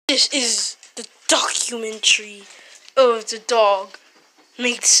This is the documentary of the dog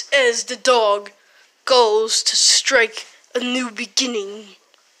makes as the dog goes to strike a new beginning.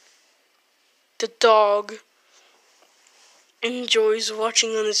 The dog enjoys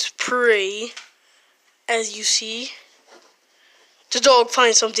watching on his prey. As you see, the dog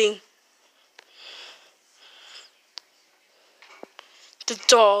finds something. The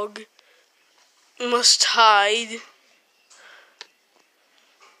dog must hide.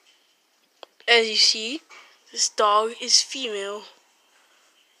 As you see, this dog is female.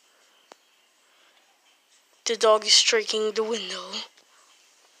 The dog is striking the window.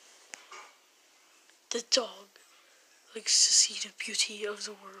 The dog likes to see the beauty of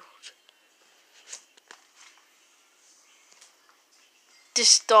the world.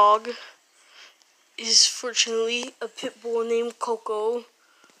 This dog is fortunately a pit bull named Coco.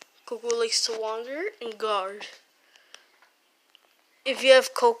 Coco likes to wander and guard. If you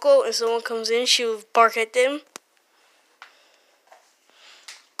have Coco and someone comes in, she will bark at them.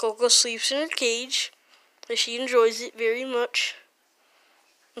 Coco sleeps in her cage, and she enjoys it very much.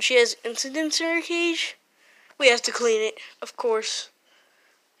 When she has incidents in her cage, we have to clean it, of course.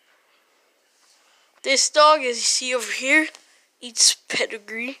 This dog, as you see over here, eats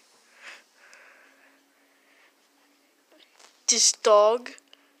pedigree. This dog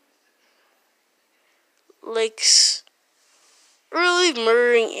likes really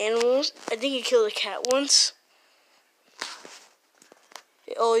murdering animals. I think he killed a cat once.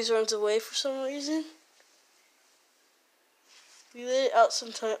 It always runs away for some reason. We let it out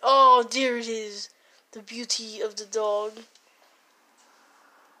sometime. Oh, there it is. The beauty of the dog.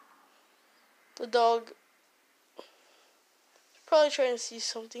 The dog is probably trying to see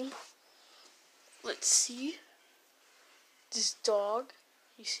something. Let's see. This dog,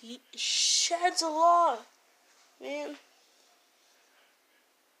 you see, it sheds a lot. Man.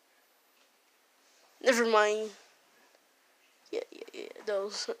 Never mind. Yeah,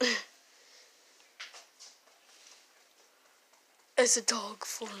 those. As the dog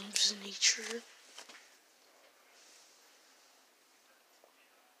forms nature.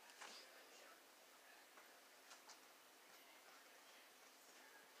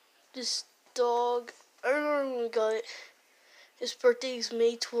 This dog, I remember when we got it. His birthday is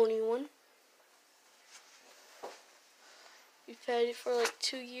May 21. We've had it for like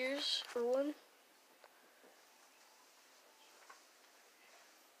 2 years or one.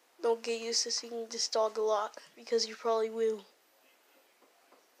 Don't get used to seeing this dog a lot because you probably will.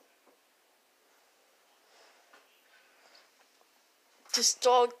 This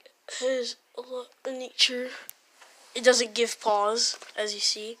dog has a lot of nature. It doesn't give paws, as you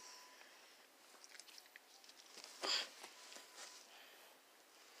see.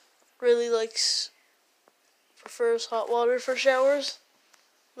 Really prefers hot water for showers,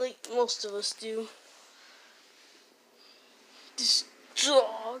 like most of us do. This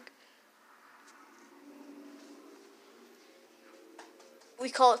dog, we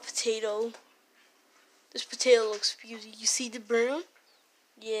call it Potato. This potato looks beauty. You see the brown?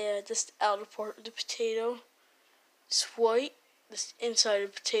 Yeah, that's the outer part of the potato. It's white. That's the inside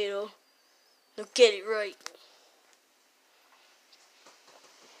of the potato. Now get it right.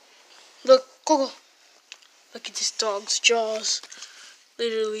 Look, Coco. Look at this dog's jaws.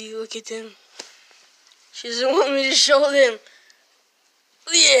 Literally, look at them. She doesn't want me to show them.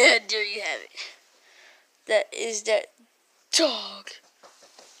 Yeah, there you have it. That is that dog.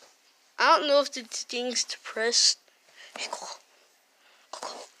 I don't know if the thing's depressed. Hey, Coco.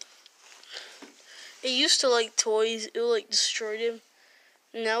 Coco. It used to like toys. It would like destroy them.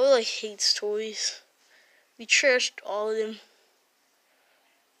 Now it like hates toys. We trashed all of them.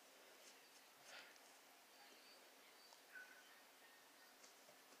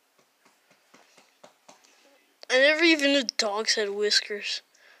 I never even knew dogs had whiskers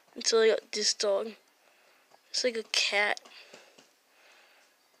until I got this dog. It's like a cat.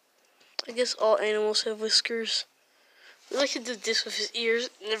 I guess all animals have whiskers. I like to do this with his ears.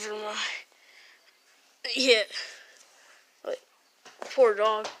 Never mind. Yeah. Like, poor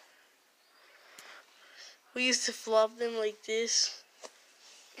dog. We used to flop them like this.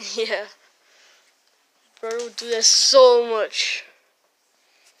 Yeah. Brother would do that so much.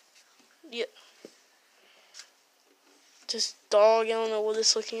 Yeah. This dog, I don't know what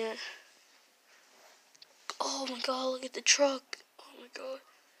it's looking at. Oh my god, look at the truck. Oh my god.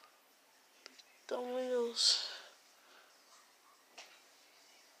 The windows.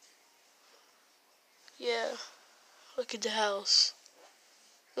 Yeah. Look at the house.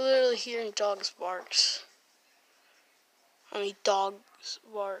 You're literally hearing dogs barks. Dogs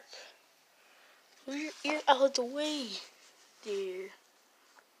bark. Move your ear out of the way, dear.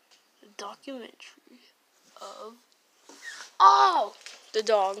 documentary of the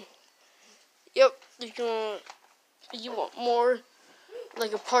dog. Yep, you want more,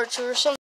 like a part 2 or something.